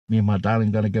Me and my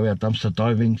darling going to go out dumpster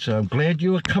diving, so I'm glad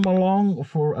you have come along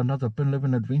for another bin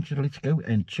living adventure. Let's go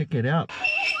and check it out.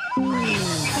 Oh,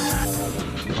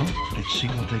 let's see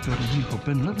what they got in here for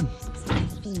bin living.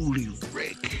 Holy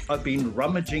wreck. I've been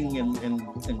rummaging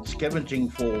and scavenging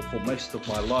for most of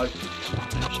my life.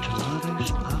 Those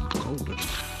tomatoes are golden.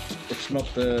 It's not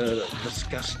the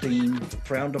disgusting,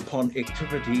 frowned upon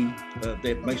activity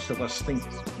that most of us think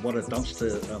what a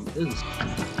dumpster is.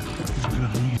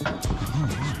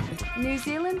 New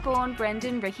Zealand-born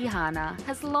Brenden Rikihana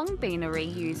has long been a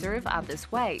reuser of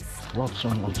others' waste. Lots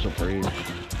and lots of bread.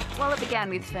 While it began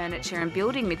with furniture and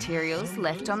building materials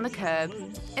left on the curb,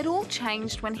 it all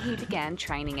changed when he began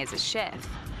training as a chef.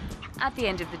 At the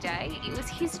end of the day, it was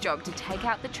his job to take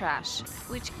out the trash,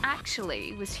 which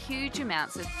actually was huge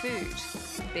amounts of food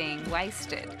being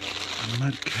wasted.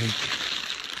 Mud cake.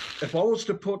 If I was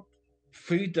to put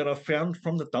food that I found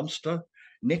from the dumpster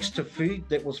next to food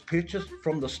that was purchased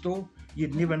from the store,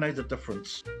 you'd never know the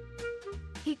difference.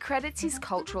 He credits his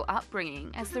cultural upbringing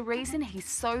as the reason he's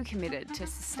so committed to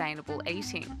sustainable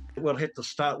eating. Well, I had to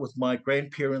start with my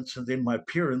grandparents and then my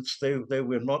parents. They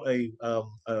were not a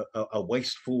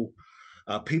wasteful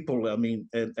people. I mean,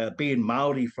 being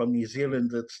Maori from New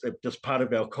Zealand, it's just part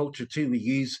of our culture too. We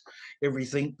use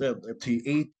everything to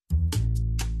eat.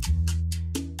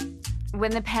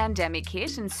 When the pandemic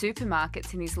hit and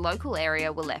supermarkets in his local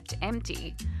area were left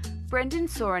empty, Brenden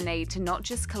saw a need to not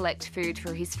just collect food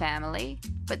for his family,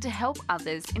 but to help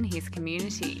others in his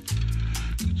community.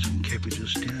 Some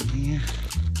cabbages down here.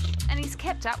 And he's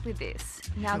kept up with this,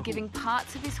 now giving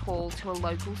parts of his haul to a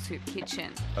local soup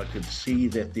kitchen. I could see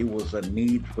that there was a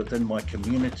need within my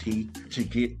community to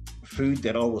get food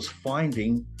that I was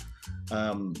finding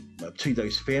to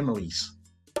those families.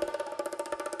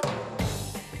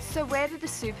 So where do the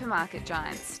supermarket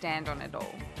giants stand on it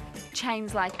all?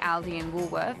 Chains like Aldi and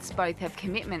Woolworths both have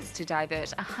commitments to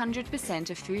divert 100%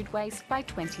 of food waste by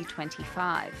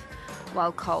 2025,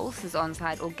 while Coles has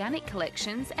on-site organic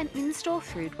collections and in-store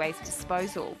food waste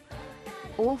disposal.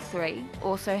 All three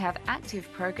also have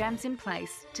active programs in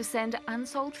place to send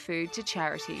unsold food to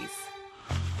charities.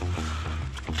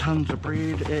 Tons of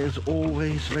bread as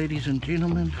always, ladies and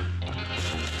gentlemen.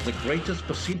 The greatest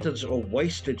percentage of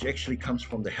wastage actually comes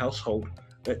from the household.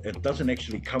 It doesn't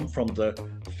actually come from the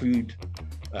food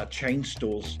chain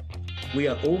stores. We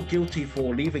are all guilty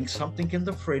for leaving something in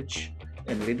the fridge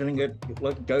and letting it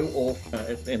go off,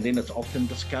 and then it's often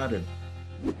discarded.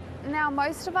 Now,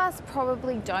 most of us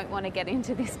probably don't want to get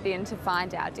into this bin to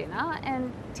find our dinner,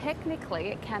 and technically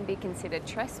it can be considered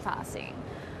trespassing.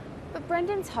 But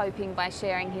Brendan's hoping by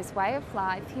sharing his way of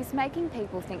life, he's making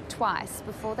people think twice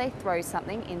before they throw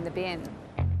something in the bin.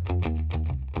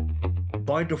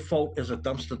 By default, as a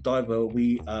dumpster diver,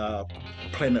 we are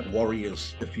planet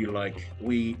warriors, if you like.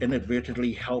 We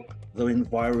inadvertently help the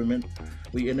environment,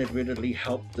 we inadvertently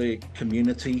help the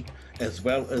community, as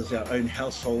well as our own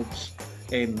households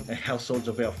and households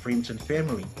of our friends and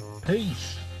family.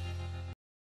 Peace.